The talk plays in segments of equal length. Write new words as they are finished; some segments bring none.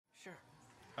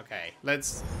Okay,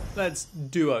 let's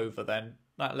do over then.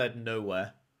 That led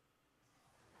nowhere.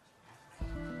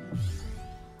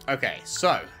 Okay,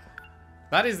 so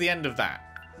that is the end of that.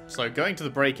 So going to the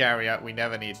break area, we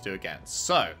never need to do again.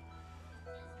 So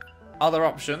other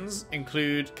options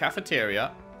include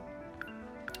cafeteria,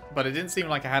 but it didn't seem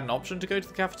like I had an option to go to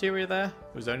the cafeteria there.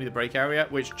 It was only the break area,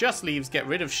 which just leaves get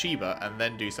rid of Shiba and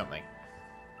then do something.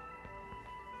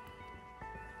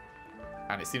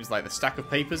 And it seems like the stack of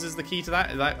papers is the key to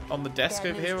that. Is that on the desk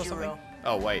over here or something?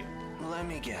 Oh, wait. Let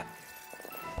me get.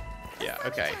 Yeah,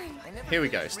 okay. Here we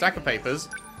go. Stack of papers.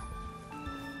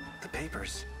 The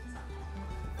papers.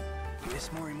 Miss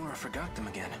Morimura forgot them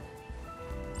again.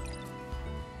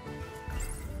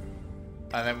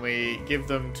 And then we give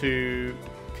them to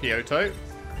Kyoto.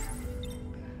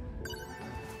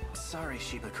 Sorry,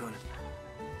 Shiba-kun.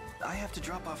 I have to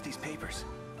drop off these papers.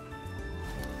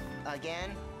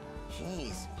 Again?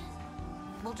 Jeez.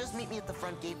 Well, just meet me at the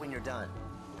front gate when you're done.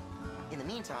 In the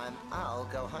meantime, I'll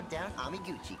go hunt down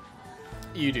Amiguchi.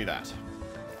 You do that.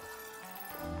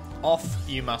 Off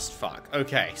you must fuck.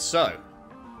 Okay, so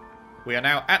we are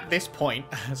now at this point,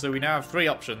 so we now have 3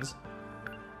 options.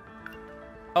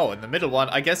 Oh, and the middle one,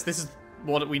 I guess this is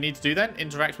what we need to do then?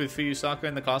 Interact with Fuyusaka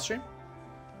in the classroom?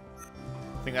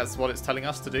 I think that's what it's telling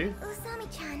us to do.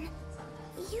 Usami-chan,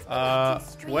 you've been acting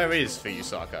strange where is lately.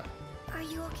 Fuyusaka? Are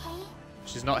you okay?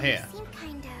 She's not here. You seem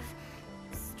kind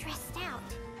of stressed out.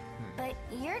 But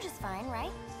you're just fine,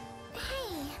 right?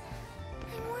 Hey,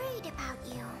 I'm worried about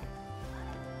you.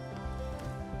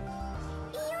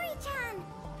 Iori-chan!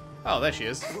 Oh, there she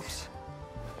is. Whoops.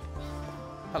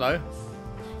 Hello.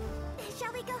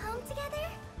 Shall we go home together?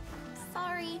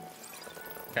 Sorry.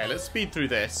 Okay, let's speed through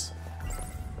this.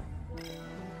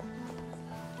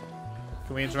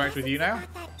 Can we interact with you now?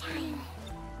 About that time.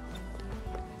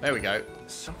 There we go.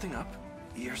 Something up?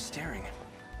 You're staring.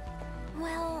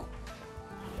 Well,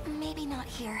 maybe not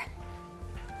here.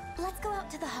 Let's go out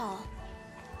to the hall.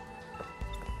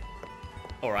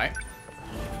 Alright.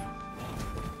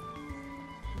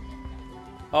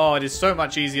 Oh, it is so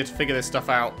much easier to figure this stuff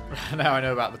out. Now I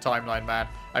know about the timeline, man.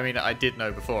 I mean, I did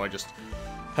know before, I just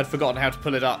had forgotten how to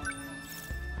pull it up.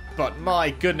 But my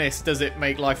goodness, does it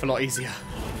make life a lot easier.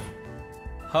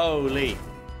 Holy.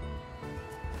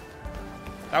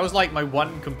 That was like my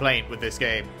one complaint with this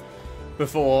game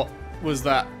before, was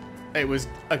that it was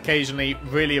occasionally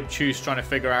really obtuse trying to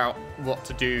figure out what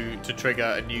to do to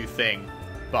trigger a new thing.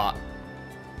 But,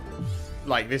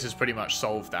 like, this has pretty much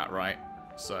solved that, right?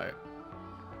 So...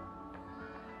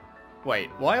 Wait,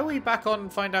 why are we back on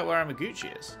find out where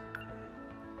Amiguchi is?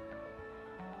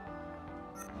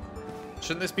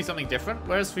 Shouldn't this be something different?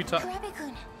 Where's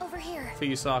Kurabe-kun, over here.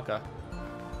 Fuyusaka?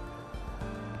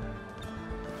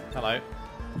 Hello.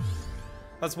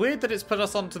 That's weird that it's put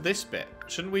us onto this bit.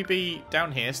 Shouldn't we be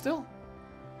down here still?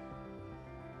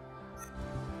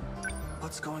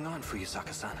 What's going on,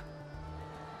 Fuyusaka-san?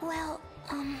 Well,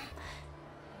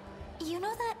 you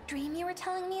know that dream you were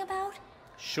telling me about?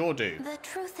 Sure do. The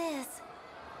truth is,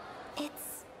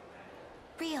 it's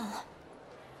real.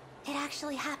 It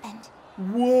actually happened.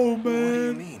 Whoa, man. What do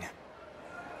you mean?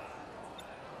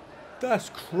 That's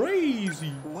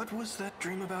crazy. What was that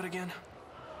dream about again?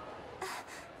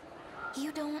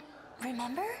 You don't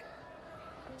remember?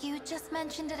 You just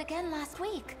mentioned it again last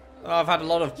week. I've had a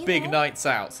lot of You big know, nights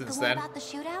out since the one then. about the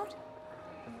shootout?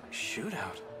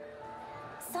 Shootout?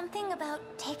 Something about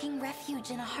taking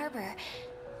refuge in a harbor.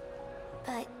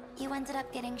 But you ended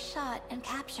up getting shot and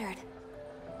captured.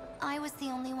 I was the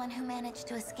only one who managed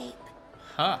to escape.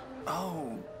 Huh.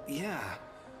 Oh, yeah.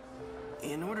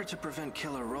 In order to prevent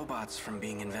killer robots from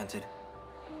being invented,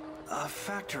 a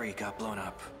factory got blown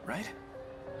up, right?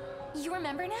 You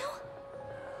remember now?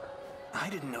 I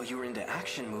didn't know you were into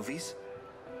action movies.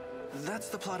 That's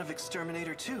the plot of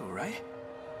Exterminator 2, right?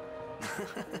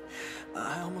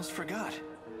 I almost forgot.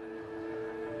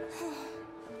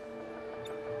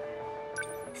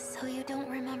 So you don't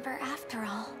remember after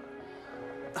all?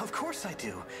 Of course I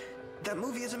do. That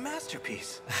movie is a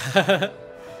masterpiece.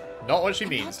 Not what she I'm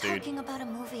means, not dude. talking about a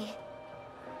movie.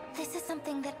 This is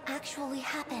something that actually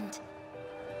happened.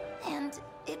 And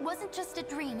it wasn't just a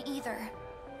dream either.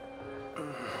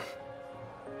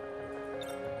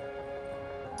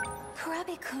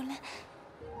 Kurabe-kun,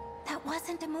 that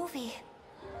wasn't a movie.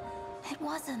 It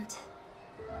wasn't.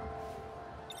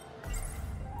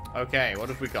 Okay, what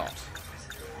have we got?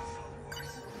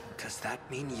 Does that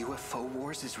mean UFO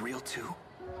Wars is real too?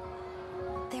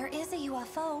 There is a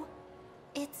UFO.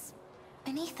 It's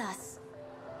beneath us.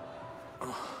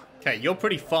 Okay, you're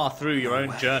pretty far through your No own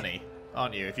way. journey,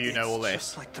 aren't you, if you know all It's this?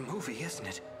 just like the movie, isn't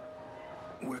it?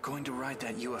 We're going to ride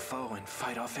that UFO and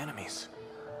fight off enemies.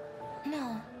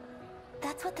 No.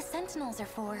 That's what the Sentinels are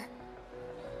for.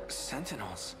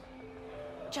 Sentinels?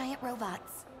 Giant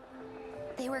robots.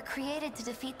 They were created to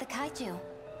defeat the Kaijuu.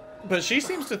 But she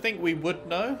seems to think we would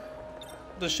know.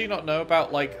 Does she not know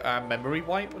about, like, memory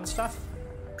wipe and stuff?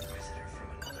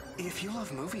 If you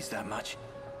love movies that much,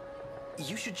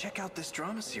 you should check out this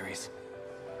drama series.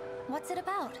 What's it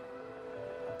about?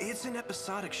 It's an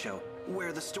episodic show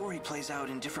where the story plays out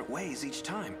in different ways each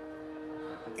time.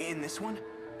 In this one,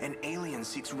 an alien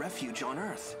seeks refuge on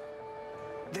Earth.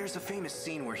 There's a famous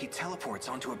scene where he teleports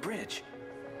onto a bridge.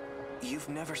 You've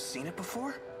never seen it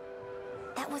before?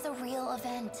 That was a real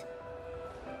event.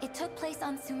 It took place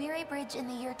on Sumire Bridge in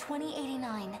the year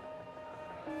 2089.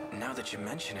 Now that you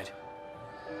mention it,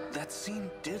 that scene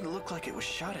did look like it was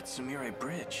shot at Sumire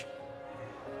Bridge.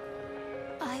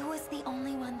 I was the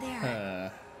only one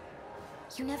there.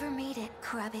 You never made it,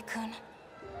 Kurabe-kun.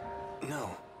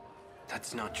 No,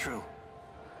 that's not true.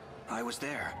 I was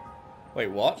there. Wait,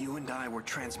 what? You and I were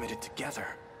transmitted together.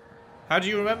 How do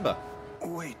you remember?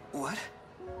 Wait, what?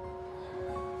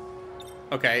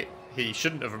 Okay, he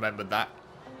shouldn't have remembered that.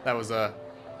 That was a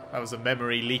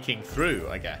memory leaking through,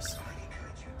 I guess.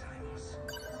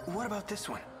 What about this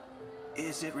one?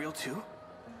 Is it real too?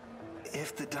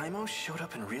 If the Daimos showed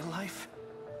up in real life?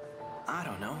 I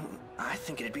don't know. I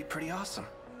think it'd be pretty awesome.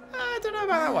 I don't know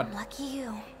about that one. Lucky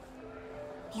you.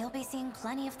 You'll be seeing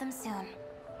plenty of them soon.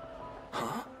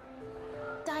 Huh?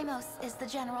 Daimos is the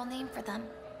general name for them.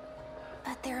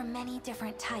 But there are many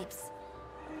different types.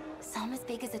 Some as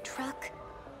big as a truck,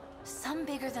 some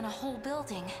bigger than a whole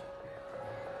building.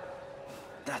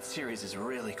 That series is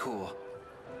really cool.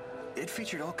 It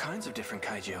featured all kinds of different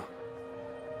kaiju.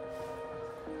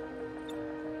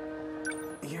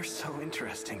 You're so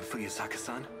interesting,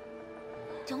 Fuyusaka-san.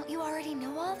 Don't you already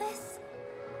know all this?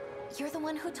 You're the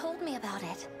one who told me about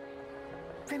it.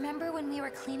 Remember when we were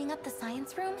cleaning up the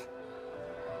science room?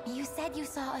 You said you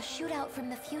saw a shootout from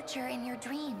the future in your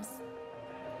dreams.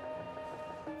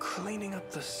 Cleaning up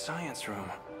the science room.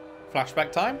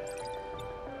 Flashback time?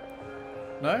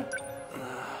 No?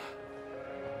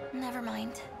 Never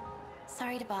mind.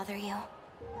 Sorry to bother you.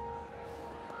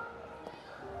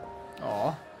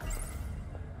 Aw.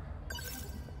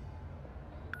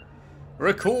 Now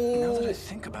Recall. that I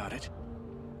think about it,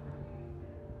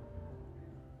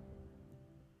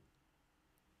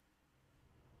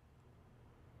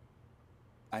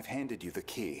 I've handed you the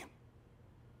key.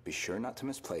 Be sure not to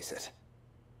misplace it.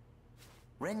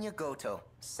 Renya Goto,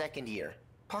 second year.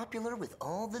 Popular with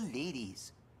all the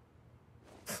ladies.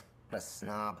 A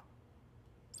snob.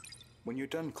 When you're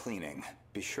done cleaning,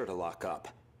 be sure to lock up.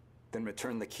 Then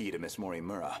return the key to Miss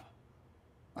Morimura.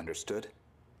 Understood?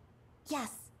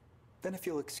 Yes. Then if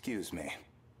you'll excuse me.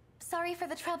 Sorry for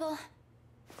the trouble.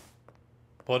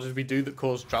 What did we do that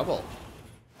caused trouble?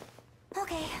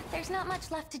 Okay, there's not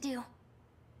much left to do.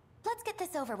 Let's get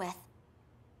this over with.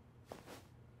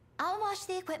 I'll wash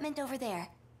the equipment over there.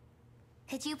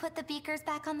 Could you put the beakers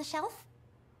back on the shelf?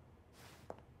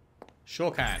 Sure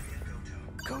can.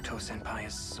 Goto-senpai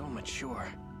is so mature.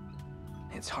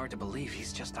 It's hard to believe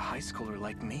he's just a high schooler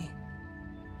like me.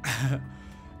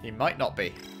 He might not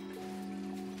be.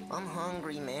 I'm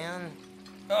hungry, man.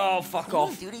 Oh, fuck Cleaning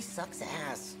off. duty sucks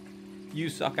ass. You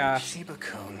suck ass.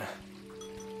 Shiba-kun.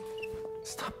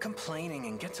 Stop complaining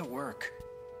and get to work.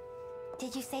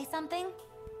 Did you say something?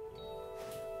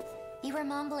 You were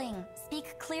mumbling.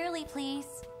 Speak clearly, please.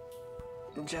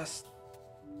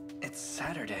 It's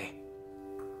Saturday.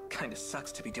 Kinda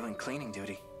sucks to be doing cleaning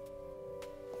duty.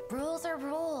 Rules are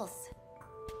rules.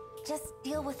 Just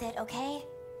deal with it, okay?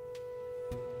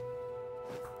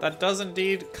 That does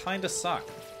indeed kinda suck.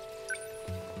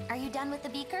 Are you done with the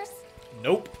beakers?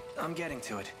 Nope. I'm getting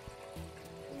to it.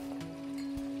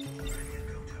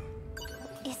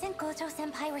 Isn't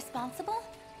Goto-senpai responsible?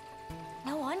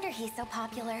 No wonder he's so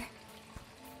popular.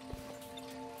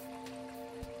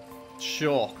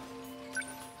 Sure.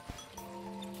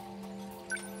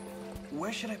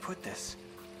 Where should I put this?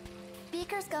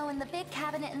 Beakers go in the big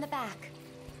cabinet in the back.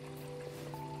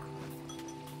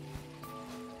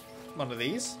 One of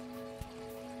these.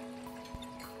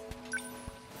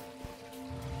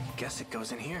 Guess it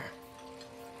goes in here.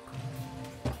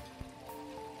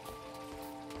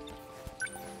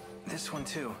 This one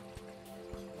too.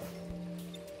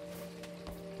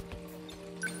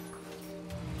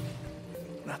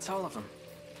 That's all of them.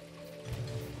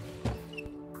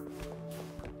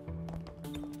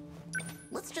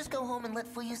 Let's just go home and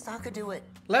let Fuyusaka do it.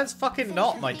 Let's fucking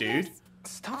not, my dude.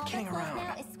 Stop All kidding that's left around.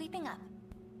 now is sweeping up.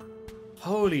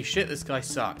 Holy shit, this guy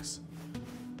sucks.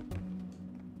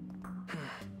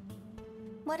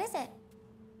 What is it?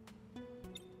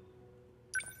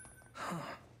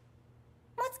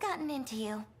 gotten into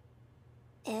you.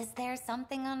 Is there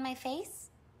something on my face?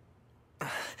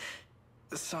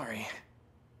 Sorry.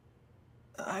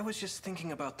 I was just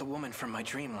thinking about the woman from my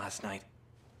dream last night.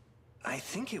 I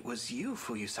think it was you,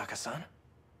 Fuyusaka-san.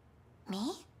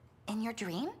 Me? In your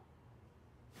dream?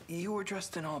 You were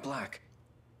dressed in all black.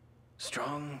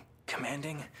 Strong,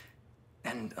 commanding,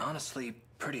 and honestly,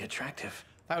 pretty attractive.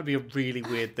 That would be a really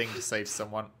weird thing to say to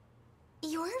someone.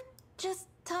 You're just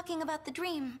talking about the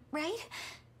dream, right?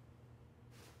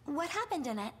 What happened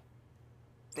in it?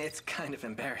 It's kind of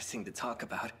embarrassing to talk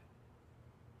about.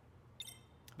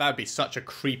 That would be such a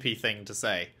creepy thing to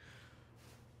say.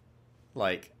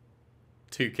 Like,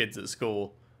 two kids at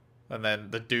school, and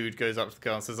then the dude goes up to the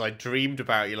girl and says, I dreamed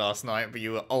about you last night, but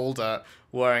you were older,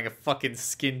 wearing a fucking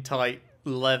skin-tight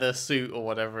leather suit or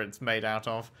whatever it's made out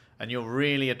of, and you're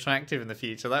really attractive in the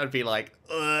future. That would be like,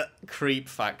 creep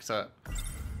factor.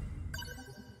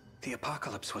 The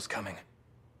apocalypse was coming.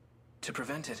 To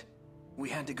prevent it, we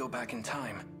had to go back in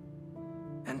time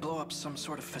and blow up some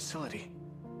sort of facility.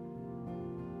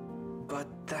 But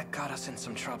that got us in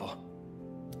some trouble.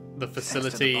 The facility...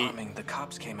 Thanks to the bombing, the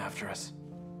cops came after us.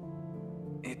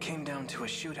 It came down to a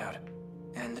shootout,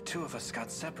 and the two of us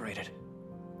got separated.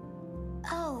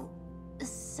 Oh,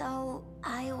 so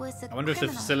I was a I wonder if the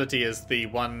criminal. facility is the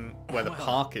one where the Well,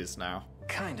 park is now.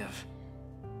 Kind of.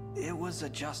 It was a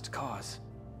just cause.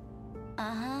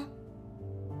 Uh-huh.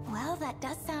 Well, that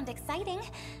does sound exciting.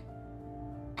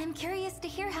 I'm curious to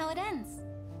hear how it ends.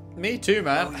 Me too,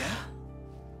 man. Oh, yeah?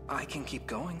 I can keep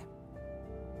going.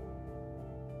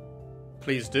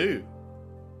 Please do.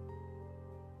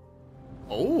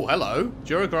 Oh, hello.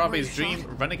 Jurogarabe's Dream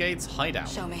Renegade's Hideout.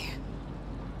 Show me.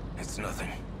 It's nothing.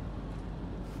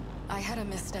 I had a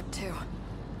misstep too.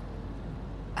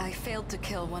 I failed to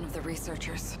kill one of the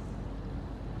researchers.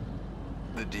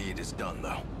 The deed is done,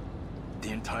 though. The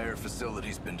entire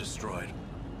facility's been destroyed.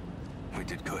 We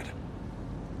did good.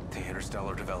 The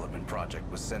Interstellar Development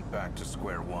Project was sent back to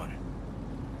square one.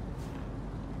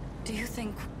 Do you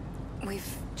think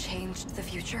we've changed the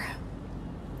future?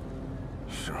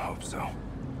 Sure hope so.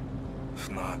 If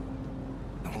not,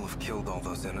 then we'll have killed all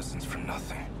those innocents for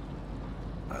nothing.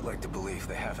 I'd like to believe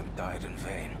they haven't died in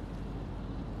vain.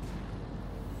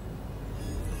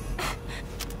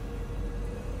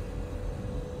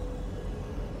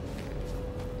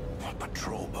 A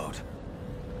patrol boat.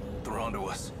 They're onto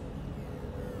us.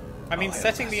 I mean, I'll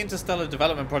setting handle the this. Interstellar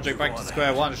Development Project back to Go on square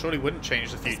ahead. one surely wouldn't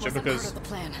change the This future wasn't because part of the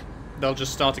plan. they'll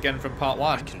just start again from part I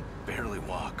one. can barely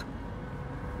walk.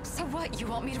 So what, you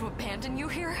want me to abandon you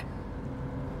here?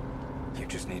 You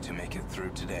just need to make it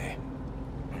through today.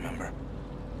 Remember?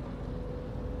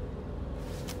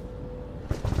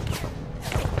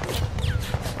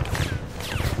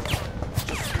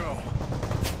 Just go.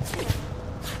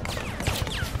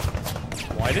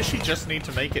 Why does she just need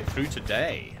to make it through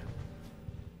today?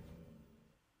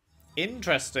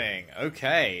 Interesting.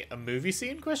 Okay, a movie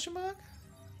scene? Question mark.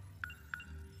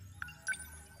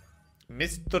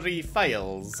 Mystery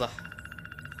fails.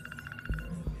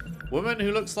 Woman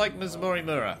who looks like Ms.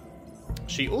 Morimura.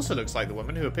 She also looks like the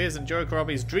woman who appears in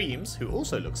Jurogarabe's dreams, who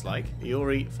also looks like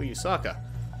Iori Fuyusaka.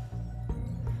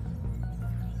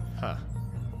 Huh.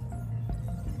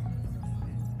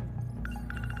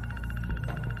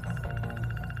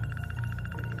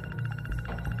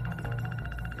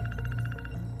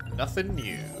 Nothing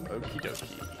new. Okie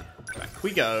dokie. Back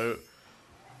we go.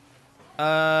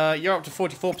 You're up to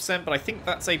 44%, but I think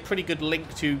that's a pretty good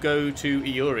link to go to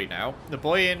Iori now. The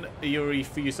boy in Iori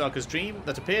Fuyusaka's dream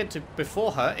that appeared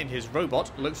before her in his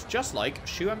robot looks just like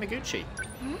Shu Amiguchi.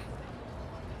 Hmm?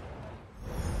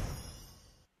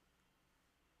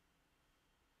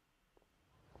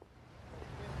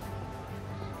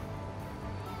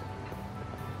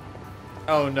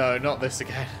 Oh no, not this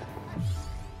again.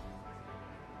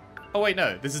 Oh wait,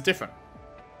 no, this is different.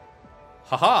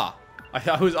 Haha!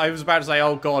 I was about to say,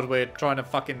 oh god, we're trying to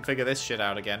fucking figure this shit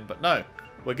out again, but no,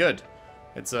 we're good.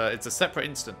 It's a separate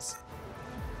instance.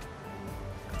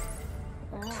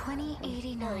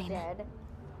 2089.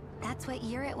 That's what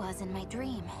year it was in my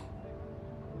dream.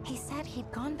 He said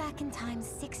he'd gone back in time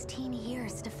 16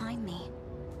 years to find me.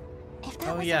 If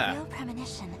that was a real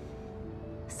premonition,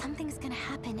 something's gonna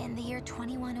happen in the year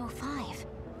 2105.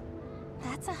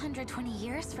 That's 120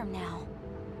 years from now.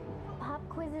 Pop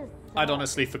quizzes. I'd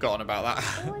honestly forgotten about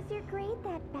that. Was your grade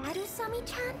that bad,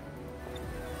 Usami-chan?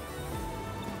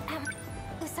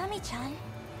 Usami-chan?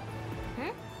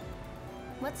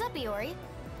 What's up, Iori?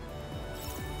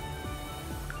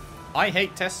 I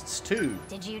hate tests too.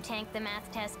 Did you tank the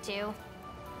math test too?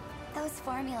 Those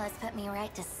formulas put me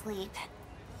right to sleep.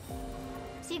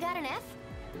 So you got an F?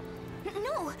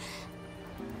 No!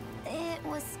 It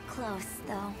was close,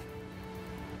 though.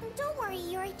 Don't worry,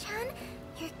 Yuri-chan.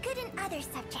 You're good in other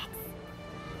subjects.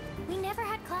 We never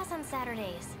had class on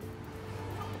Saturdays.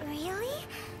 Really?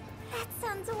 That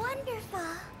sounds wonderful.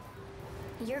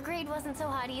 Your grade wasn't so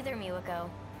hot either, Miwako.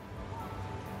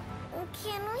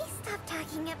 Can we stop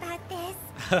talking about this?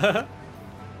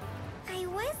 I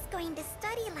was going to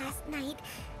study last night,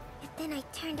 but then I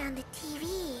turned on the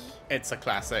TV. It's a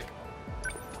classic.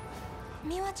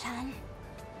 Miwa-chan.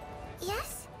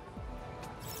 Yes?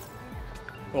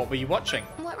 What were you watching?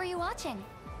 What were you watching?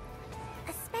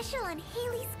 A special on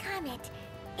Halley's Comet.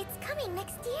 It's coming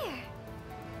next year.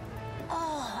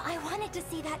 Oh, I wanted to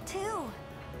see that too.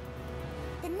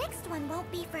 The next one won't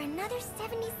be for another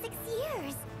 76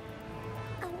 years.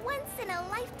 A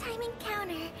once-in-a-lifetime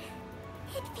encounter.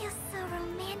 It feels so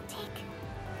romantic.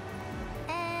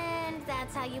 And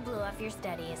that's how you blew off your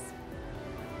studies.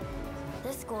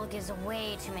 This school gives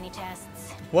way too many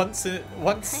tests. Once. I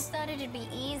thought it'd be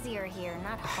easier here,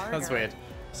 not harder. That's weird.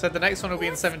 So the next one will be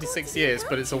in 76 years,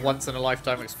 but it's a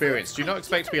once-in-a-lifetime experience. Do you not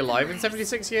expect to be alive in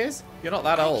 76 years? You're not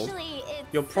that old. Actually, it's,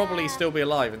 You'll probably still be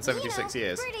alive in 76 you know,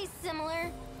 years. Pretty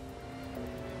similar.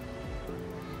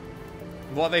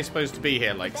 What are they supposed to be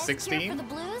here, like Best cure 16? for the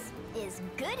blues is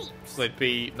goodies. So they'd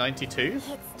be 92?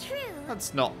 It's true.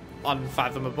 That's not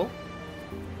unfathomable.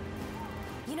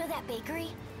 You know that bakery?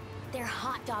 Their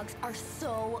hot dogs are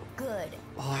so good.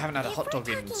 Oh, I haven't had a If hot we're dog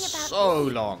in talking about so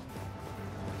meat. long.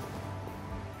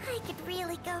 I could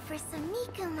really go for some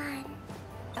Mikumon.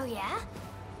 Oh yeah?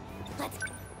 Let's.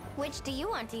 Which do you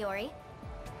want, Diori?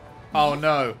 Oh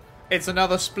no. It's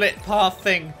another split path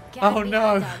thing. Gotta Oh be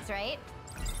no. hot dogs, right?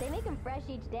 They make them fresh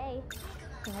each day.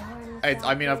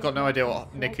 I mean, I've got no idea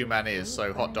what Nikuman is,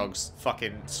 so hot dogs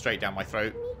fucking straight down my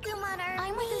throat. Mikumon are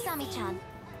I'm with amazing. Usami-chan.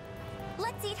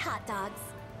 Let's eat hot dogs.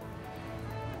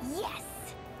 Yes.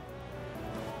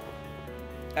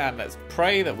 And let's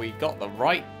pray that we got the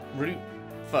right route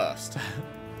first.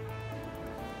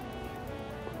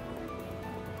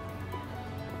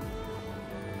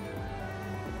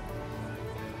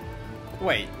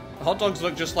 Wait, hot dogs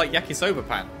look just like yakisoba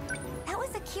pan. That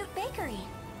was a cute bakery.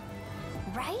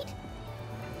 Right?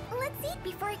 Let's eat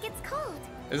before it gets cold.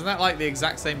 Isn't that like the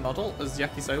exact same model as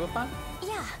yakisoba pan?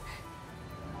 Yeah.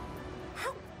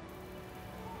 How?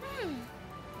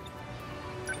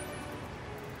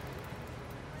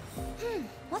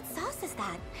 What sauce is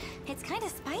that? It's kind of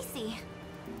spicy.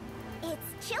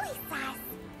 It's chili sauce.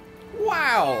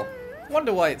 Wow!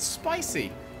 Wonder why it's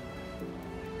spicy.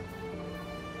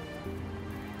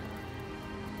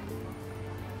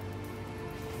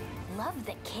 Love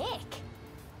the kick.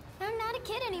 I'm not a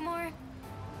kid anymore.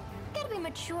 Gotta be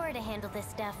mature to handle this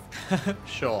stuff.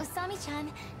 Sure.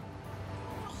 Usami-chan,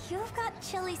 you've got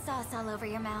chili sauce all over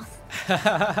your mouth.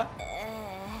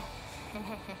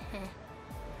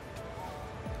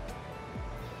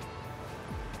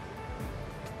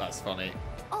 That's funny.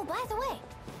 Oh, by the way,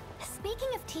 speaking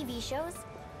of TV shows,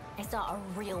 I saw a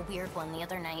real weird one the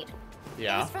other night. It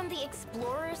Yeah. was from the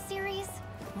Explorer series.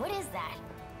 What is that?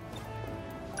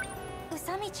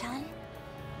 Usami-chan?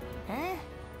 Huh?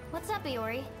 What's up,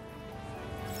 Iori?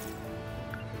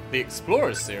 The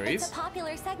Explorers It's series? a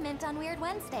popular segment on Weird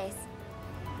Wednesdays.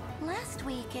 Last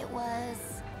week it was...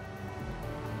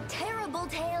 Terrible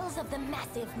Tales of the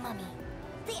Massive Mummy.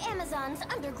 The Amazon's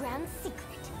Underground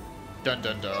Secret. Dun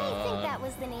dun dun. I think that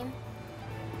was the name.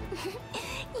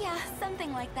 Yeah,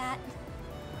 something like that.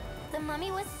 The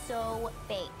mummy was so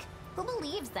fake. Who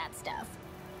believes that stuff?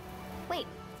 Wait,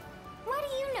 why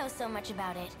do you know so much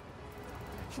about it?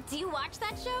 Do you watch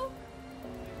that show?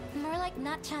 More like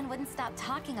Nut-chan wouldn't stop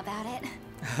talking about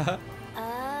it.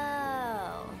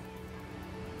 Oh.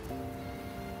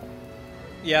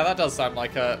 Yeah, that does sound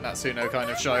like a Natsuno kind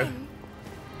of show.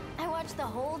 I watched the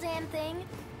whole damn thing,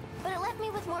 but it left me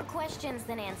with more questions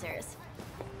than answers.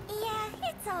 Yeah,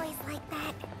 it's always like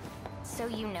that. So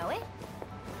you know it?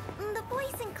 The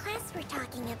boys in class were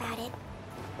talking about it.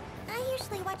 I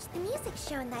usually watch the music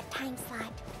show in that time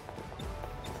slot.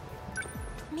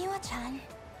 Miwa-chan.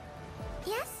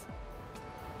 Yes?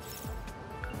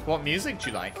 What music do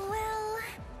you like? Well,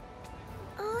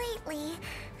 lately,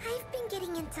 I've been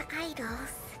getting into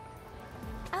idols.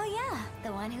 Oh yeah,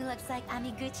 the one who looks like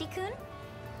Amiguchi-kun?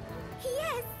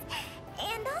 Yes,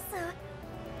 and also,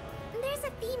 there's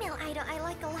a female idol I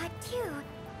like a lot too.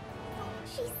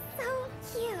 She's so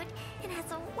cute and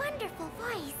has a wonderful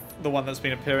voice. The one that's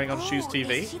been appearing on Shoes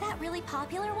TV? Is she that really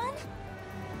popular one?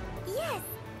 Yes,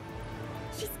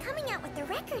 she's coming out with a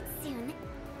record soon.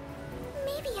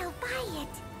 Maybe I'll buy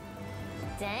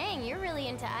it. Dang, you're really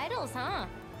into idols, huh?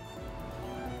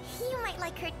 You might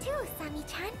like her too,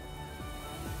 Sami-chan.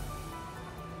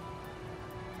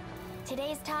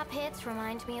 Today's top hits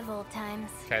remind me of old times.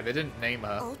 Okay, they didn't name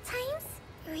her. Old times?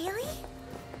 Really?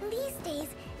 These days,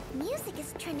 music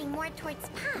is trending more towards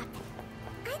pop.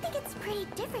 I think it's pretty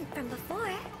different from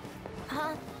before.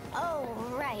 Huh? Oh,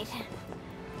 right.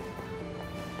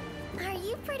 Are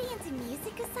you pretty into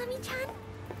music, Usami-chan?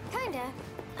 Kinda.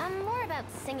 I'm more about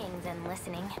singing than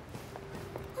listening.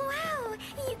 Wow,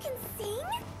 you can sing?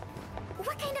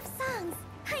 What kind of songs?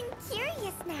 I'm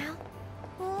curious now.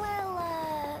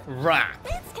 Well, Rap.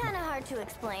 it's kinda hard to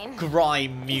explain.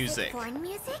 Grime Is music. it foreign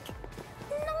music?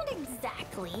 Not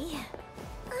exactly.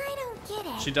 I don't get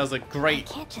it. She does a great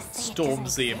Can't just say it doesn't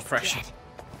Stormzy exist impression. yet.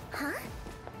 Huh?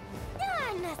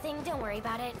 Ah, nothing. Don't worry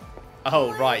about it.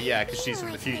 Oh, right, yeah, because she's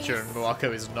from the future and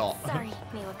Miwako is not. Sorry,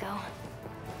 Miwako.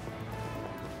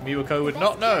 Miwako would The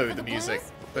not best cure know for the the music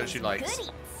blues that is she likes.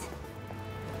 goodies.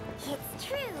 It's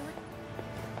true.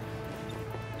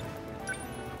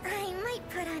 I might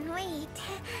put on weight.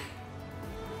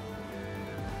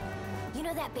 You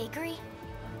know that bakery?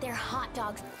 Their hot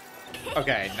dogs.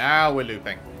 Okay, now we're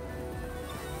looping.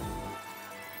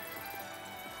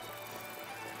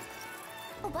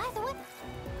 Oh, by the way.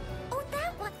 Oh,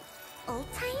 that one.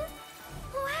 Old times?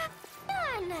 Wow.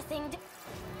 Ah, nothing.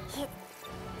 It,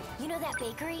 You know that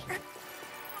bakery?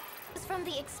 It's from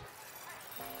the It's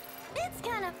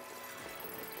kind of.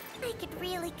 I could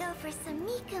really go for some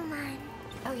Mikumon.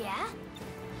 Oh yeah?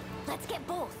 Let's get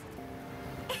both.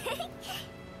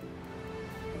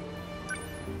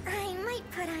 I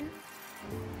might put on.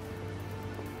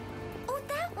 Oh,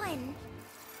 that one.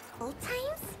 Old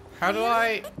times? How do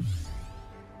I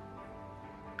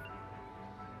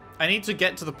need to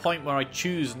get to the point where I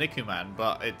choose Nikuman,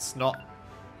 but it's not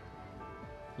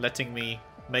letting me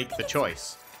make the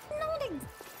choice.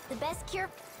 The best cure.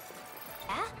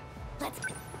 Yeah? Let's.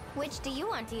 Which do you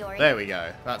want, Diori? There we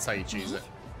go. That's how you choose it.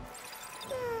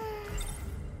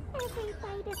 Every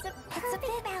bite is a It's a perfect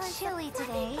bit balance chilly of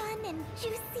fluffy today. fun and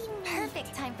juicy meat.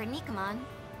 Perfect time for Nikomon.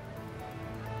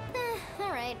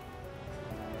 Alright.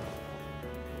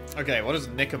 Okay, what does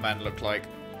Nikuman look like?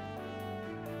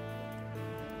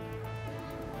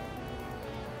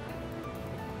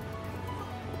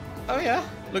 Oh yeah,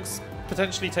 looks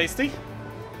potentially tasty.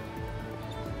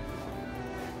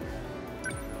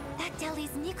 That deli's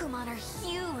Nikomon are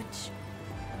huge.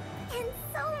 And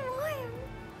so warm.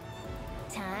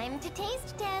 Time to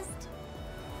taste test.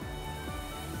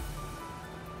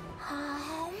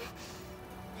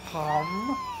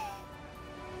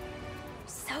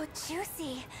 So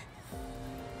juicy.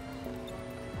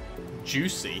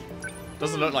 Juicy?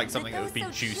 Doesn't look like something that would be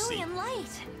so juicy. chewy and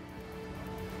light.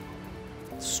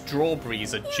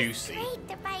 Strawberries are It's juicy. great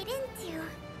to bite into.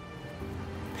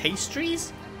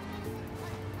 Pastries?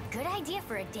 Good idea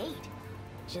for a date.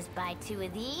 Just buy 2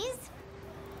 of these,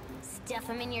 stuff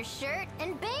them in your shirt,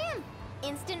 and bam!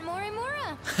 Instant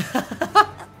Morimura.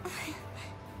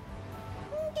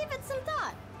 Give it some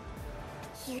thought.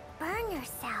 You'd burn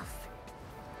yourself.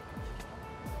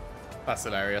 That's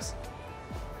hilarious.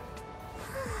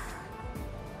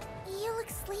 You look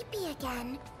sleepy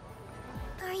again.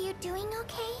 Are you doing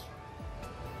okay?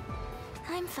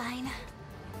 I'm fine.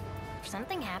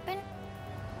 Something happened?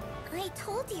 I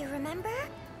told you, remember?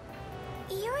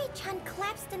 Iori-chan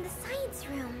collapsed in the science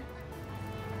room.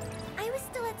 I was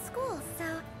still at school, so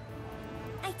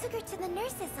I took her to the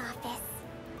nurse's office.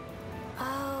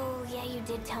 Oh, yeah, you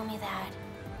did tell me that.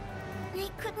 I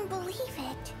couldn't believe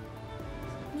it.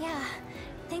 Yeah,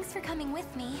 thanks for coming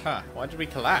with me. Huh, why did we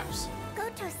collapse?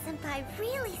 Goto-senpai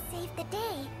really saved the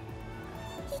day.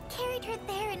 He carried her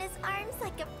there in his arms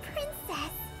like a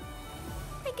princess.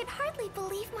 I could hardly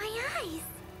believe my eyes.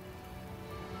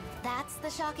 That's the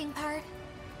shocking part.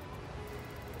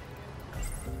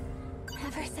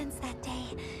 Ever since that day,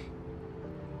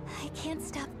 I can't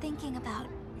stop thinking about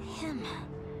him.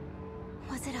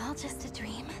 Was it all just a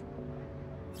dream?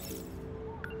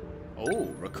 Oh,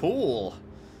 recall.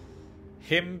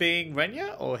 Him being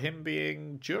Renya or him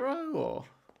being Juro or...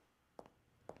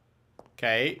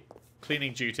 Okay,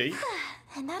 cleaning duty.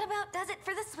 And that about does it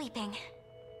for the sweeping.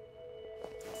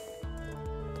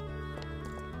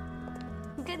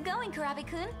 Good going,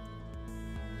 Kurabe-kun.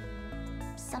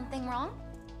 Something wrong?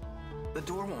 The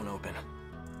door won't open.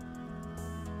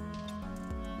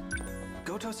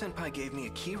 Goto-senpai gave me a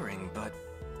keyring, but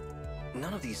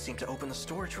none of these seem to open the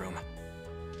storage room.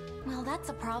 Well, that's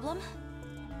a problem.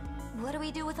 What do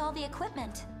we do with all the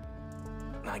equipment?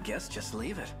 I guess just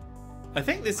leave it. I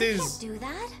think this Can't is do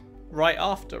that. right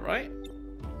after, right?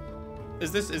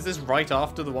 Is this right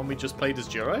after the one we just played as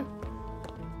Juro?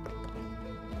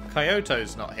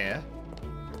 Kyoto's not here.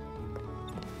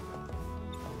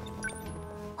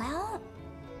 Well,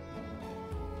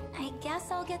 I guess guess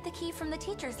I'll get the key from the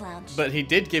teacher's lounge. But he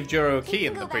did give Juro a key You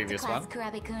in can the go back to previous class, one.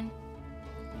 Kurabe-kun.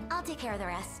 I'll take care of the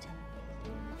rest.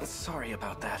 Sorry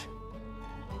about that.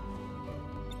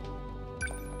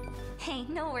 Hey,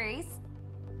 no worries.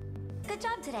 Good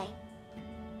job today.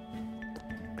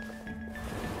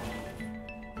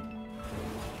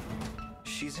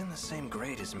 She's in the same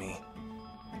grade as me,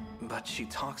 but she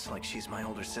talks like she's my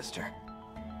older sister.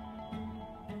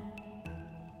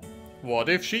 What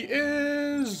if she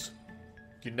is?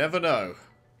 You never know.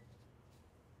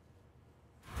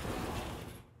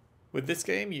 With this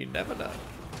game, you never know.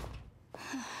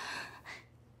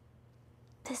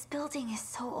 This building is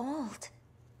so old.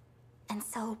 And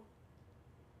so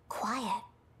quiet.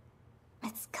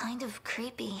 It's kind of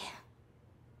creepy.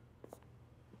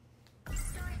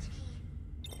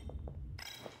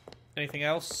 Anything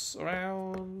else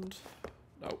around?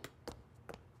 Nope.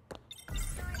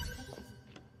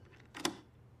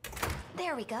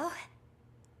 There we go.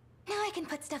 Now I can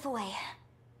put stuff away.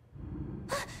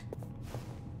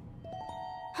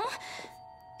 Huh?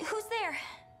 Who's there?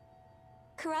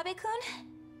 Kurabe-kun?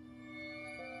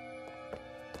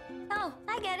 Oh,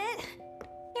 I get it.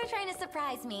 You're trying to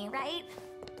surprise me, right?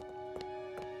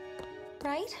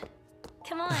 Right?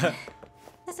 Come on.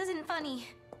 This isn't funny.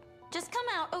 Just come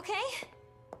out, okay?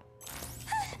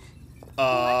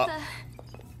 What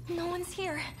the? No one's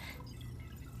here.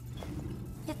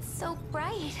 It's so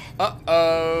bright.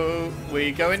 Uh-oh.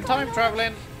 We go in time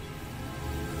traveling.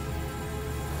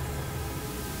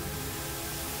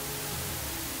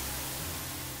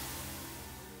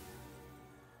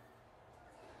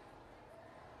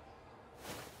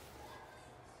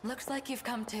 Looks like you've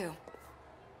come to.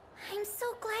 I'm so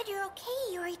glad you're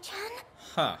okay, Yuri-chan.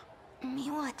 Huh.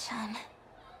 Miwa-chan.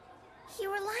 You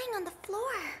were lying on the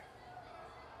floor.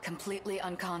 Completely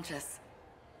unconscious.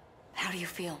 How do you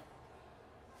feel?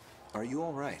 Are you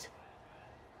all right?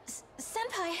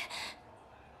 Senpai.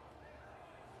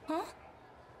 Huh?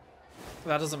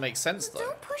 That doesn't make sense, though.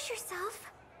 Don't push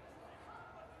yourself.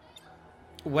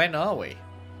 When are we?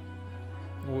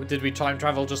 Did we time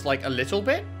travel just like a little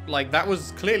bit? Like, that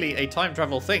was clearly a time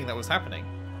travel thing that was happening.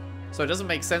 So it doesn't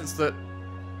make sense that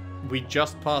we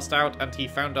just passed out and he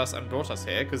found us and brought us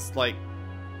here, because, like,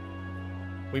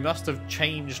 we must have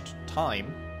changed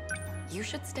time. You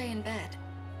should stay in bed.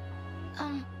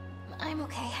 I'm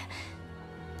okay.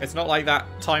 It's not like that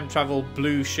time travel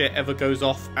blue shit ever goes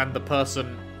off and the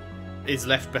person is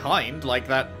left behind. Like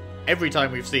that, every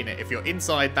time we've seen it, if you're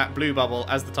inside that blue bubble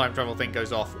as the time travel thing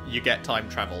goes off, you get time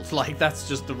traveled. Like, that's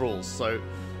just the rules, so...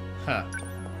 Huh.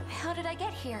 How did I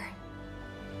get here?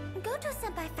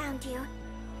 Goto-senpai found you.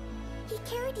 He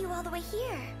carried you all the way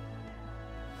here.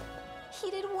 He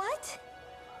did what?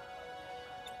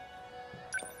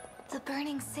 The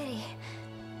burning city.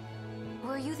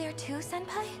 Were you there too,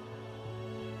 Senpai?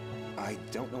 I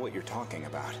don't know what you're talking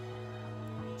about.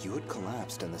 You had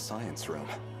collapsed in the science room.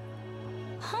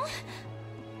 Huh?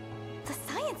 The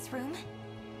science room?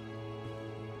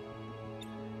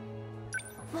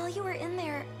 While you were in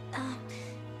there,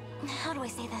 how do I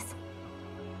say this?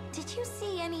 Did you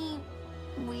see any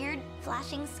weird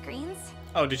flashing screens?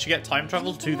 Oh, did she get time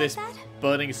traveled to Anything this like that?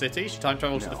 burning city? She time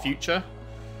traveled to the No. future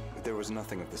There was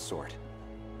nothing of the sort.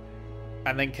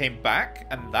 and then came back,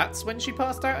 and that's when she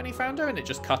passed out and he found her, and it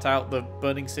just cut out the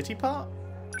burning city part?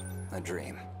 A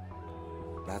dream.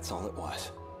 That's all it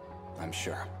was. I'm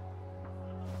sure.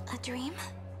 A dream?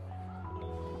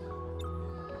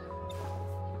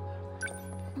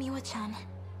 Miwa-chan,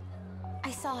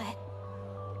 I saw it.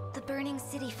 The burning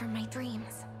city from my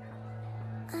dreams.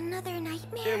 Another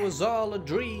nightmare? It was all a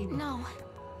dream. No,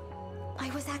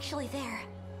 I was actually there.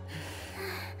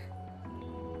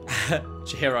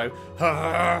 Chihiro.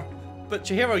 But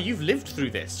Chihiro, you've lived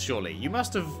through this, surely. You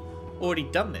must have already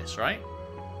done this, right?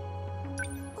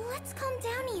 Let's calm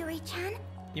down, Yuri-chan.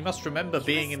 You must remember It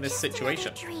being was in this just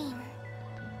situation. another dream.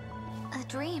 A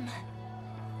dream.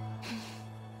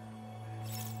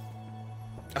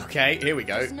 Okay, here we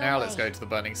go. There's no Now let's way. go to the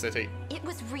burning city. It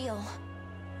was real.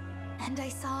 And I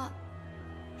saw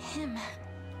him.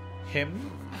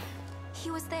 Him?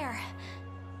 He was there.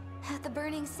 At the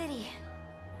burning city.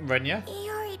 Renya?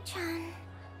 Yuri-chan.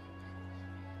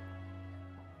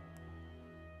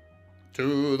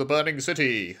 To the burning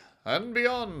city and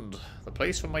beyond. The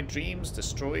place from my dreams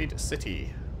destroyed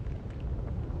city.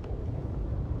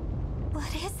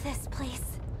 What is this place?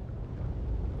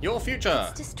 Your future.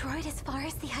 It's destroyed as far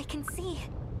as the eye can see.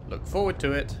 Look forward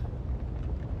to it.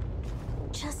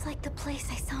 Just like the place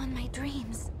I saw in my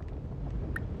dreams.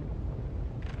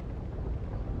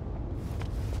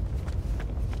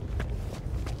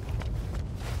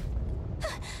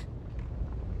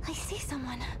 I see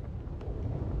someone.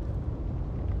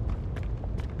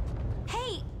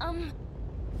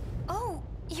 Oh,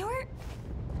 you're...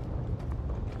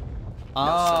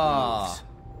 Ah.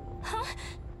 Huh?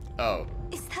 Oh.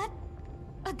 Is that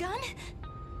a gun?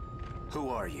 Who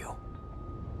are you?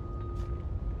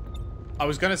 I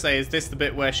was gonna say, is this the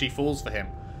bit where she falls for him?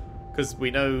 Because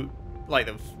we know, like,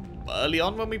 early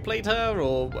on when we played her,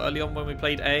 or early on when we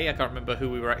played A, I can't remember who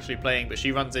we were actually playing, but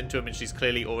she runs into him and she's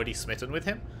clearly already smitten with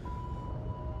him.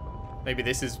 Maybe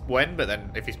this is when, but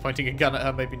then if he's pointing a gun at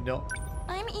her, maybe not.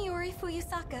 I'm Iori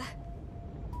Fuyusaka.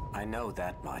 I know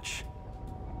that much.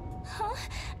 Huh?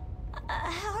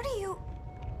 How do you...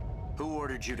 Who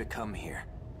ordered you to come here?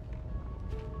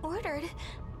 Ordered?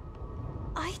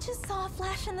 I just saw a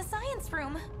flash in the science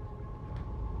room.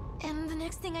 And the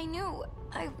next thing I knew,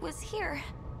 I was here.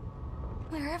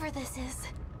 Wherever this is.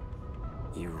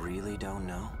 You really don't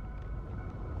know?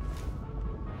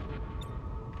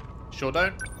 Sure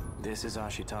don't. This is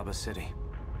Ashitaba City.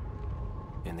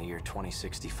 In the year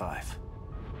 2065.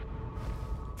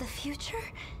 The future?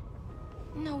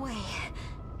 No way.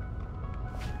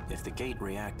 If the gate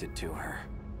reacted to her,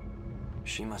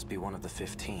 she must be one of the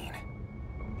 15.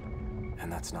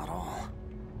 And that's not all.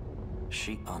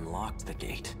 She unlocked the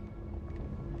gate.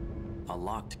 A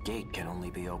locked gate can only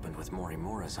be opened with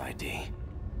Morimura's ID.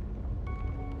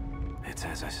 It's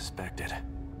as I suspected.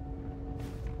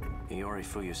 Iori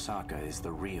Fuyusaka is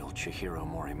the real Chihiro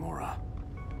Morimura.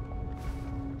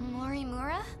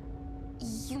 Morimura?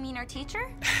 You mean our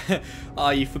teacher?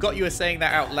 Ah, you forgot you were saying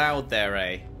that out loud there,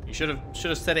 eh? You should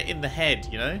have said it in the head,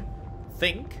 you know?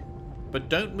 Think, but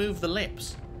don't move the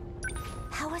lips.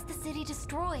 How was the city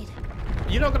destroyed?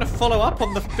 You're not going to follow up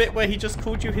on the bit where he just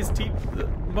called you his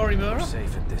Morimura? We're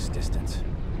safe at this distance.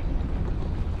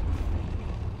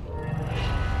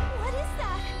 What is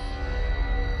that?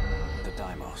 The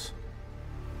Daimos.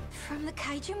 From the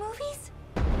Kaijuu movies?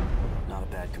 Not a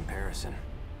bad comparison,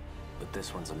 but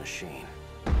this one's a machine.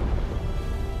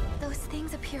 Those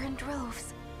things appear in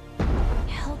droves.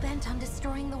 Hell-bent on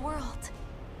destroying the world.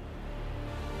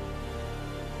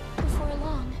 Before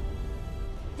long,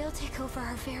 they'll take over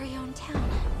our very own town.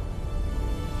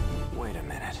 Wait a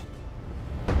minute.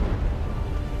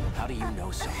 How do you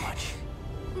know so much?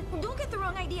 Don't get the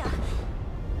wrong idea.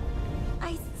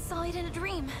 I saw it in a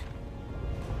dream.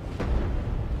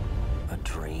 A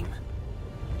dream?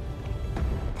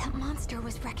 That monster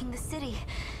was wrecking the city.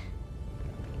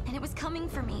 And it was coming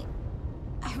for me.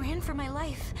 I ran for my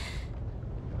life.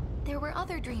 There were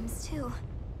other dreams, too.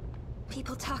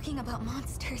 People talking about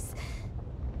monsters.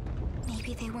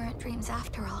 Maybe they weren't dreams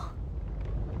after all.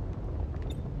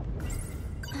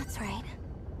 That's right.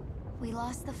 We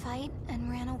lost the fight and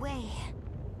ran away.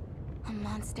 A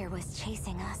monster was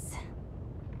chasing us.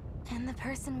 And the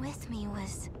person with me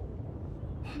was...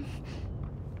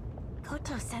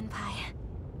 Koto-senpai.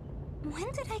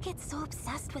 When did I get so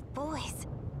obsessed with boys?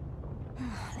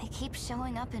 They keep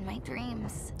showing up in my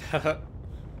dreams.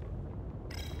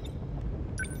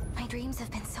 My dreams have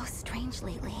been so strange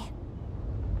lately.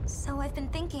 So I've been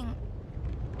thinking,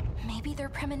 maybe they're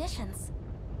premonitions.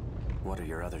 What are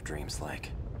your other dreams like?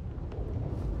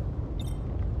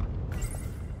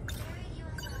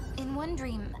 In one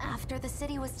dream, after the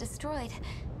city was destroyed,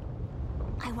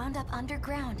 I wound up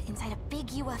underground inside a big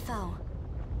UFO.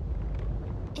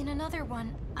 In another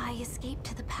one, I escaped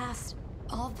to the past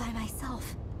all by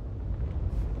myself.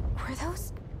 Were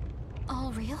those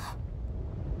all real?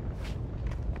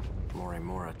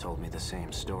 Morimura told me the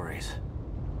same stories.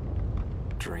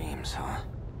 Dreams, huh?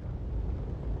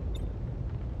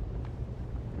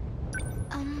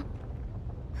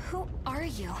 Who are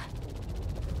you?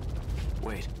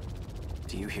 Wait,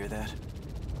 do you hear that?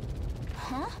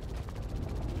 Huh?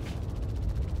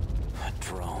 A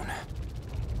drone.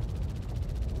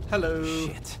 Hello.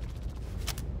 Shit.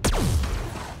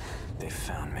 They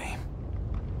found me.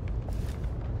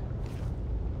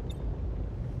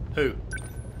 Who?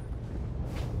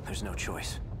 There's no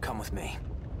choice. Come with me.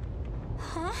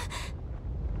 Huh?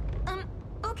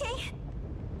 Okay.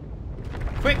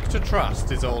 Quick to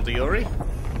trust is old Iori.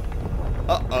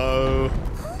 Uh-oh.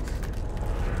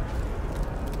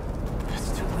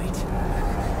 It's too late.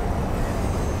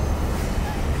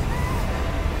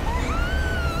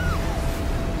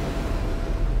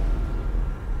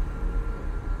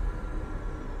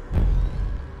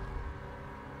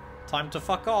 Time to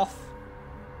fuck off.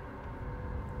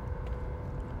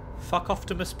 Fuck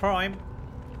Optimus Prime.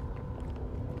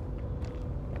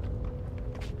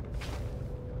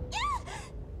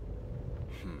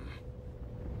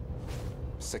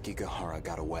 Sekigahara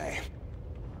got away.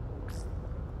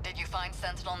 Did you find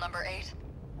Sentinel number 8?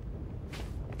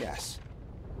 Yes.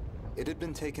 It had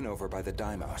been taken over by the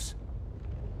Daimos.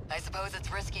 I suppose it's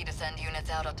risky to send units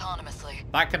out autonomously.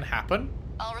 That can happen?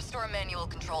 I'll restore manual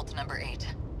control to number 8.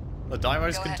 The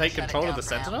Daimos Go can ahead take and shut it control of down the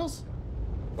for now. Sentinels?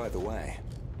 By the way,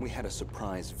 we had a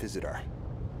surprise visitor.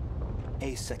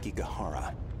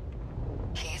 Sekigahara.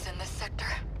 He's in this sector.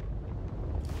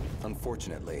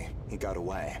 Unfortunately, he got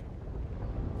away.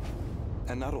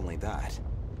 And not only that,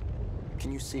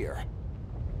 can you see her?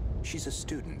 She's a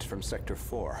student from Sector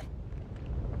 4.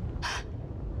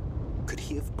 Could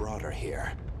he have brought her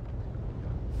here?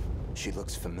 She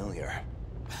looks familiar.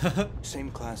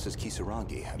 Same class as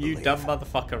Kisaragi, I believe. You dumb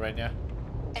motherfucker, Renya.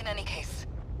 In any case,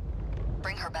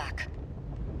 bring her back.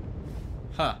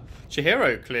 Huh.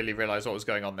 Chihiro clearly realized what was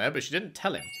going on there, but she didn't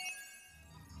tell him.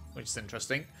 Which is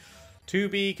interesting. To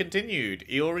be continued.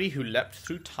 Iori who leapt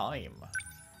through time.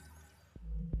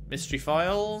 Mystery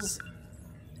files.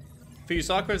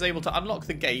 Fuyusaka is able to unlock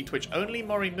the gate, which only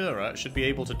Morimura should be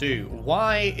able to do.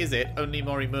 Why is it only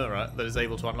Morimura that is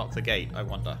able to unlock the gate, I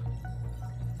wonder?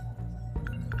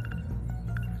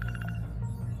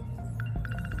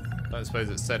 Don't suppose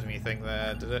it said anything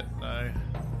there, did it? No.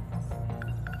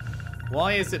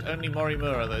 Why is it only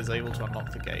Morimura that is able to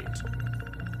unlock the gate?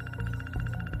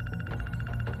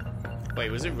 Wait,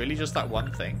 was it really just that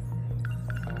one thing?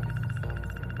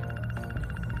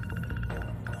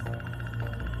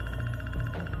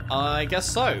 I guess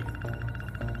so.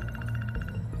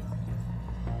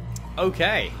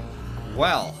 Okay.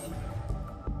 Well.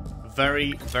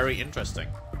 Very, very interesting.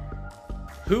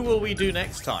 Who will we do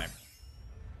next time?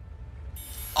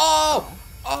 Oh!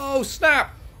 Oh,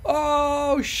 snap!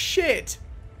 Oh, shit!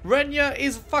 Renya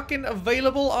is fucking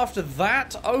available after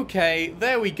that? Okay,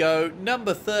 there we go.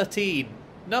 Number 13.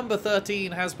 Number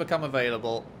 13 has become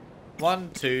available.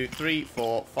 1, 2, 3,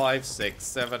 4, 5, 6,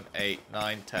 7, 8,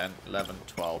 9, 10, 11,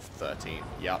 12, 13.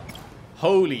 Yup.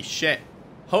 Holy shit.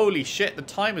 Holy shit, the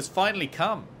time has finally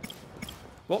come.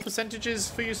 What percentage is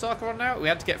Fuyusaka on now? We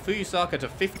had to get Fuyusaka to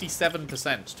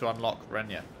 57% to unlock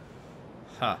Renya.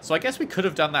 Huh. So I guess we could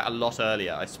have done that a lot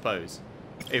earlier, I suppose.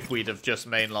 If we'd have just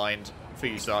mainlined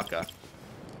Fuyusaka.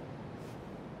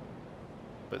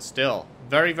 But still,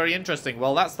 very, very interesting.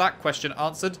 Well, that's that question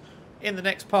answered. In the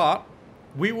next part,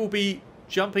 we will be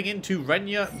jumping into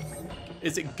Renya.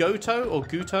 Is it Goto or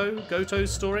Guto?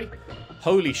 Goto's story?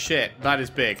 Holy shit, that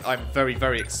is big. I'm very,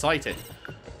 very excited.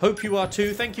 Hope you are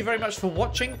too. Thank you very much for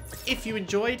watching. If you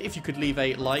enjoyed, if you could leave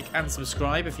a like and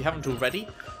subscribe if you haven't already.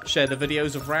 Share the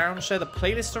videos around, share the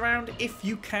playlist around if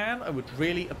you can. I would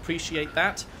really appreciate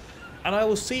that. And I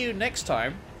will see you next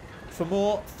time for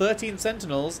more 13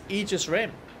 Sentinels Aegis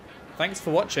Rim. Thanks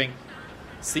for watching.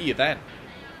 See you then.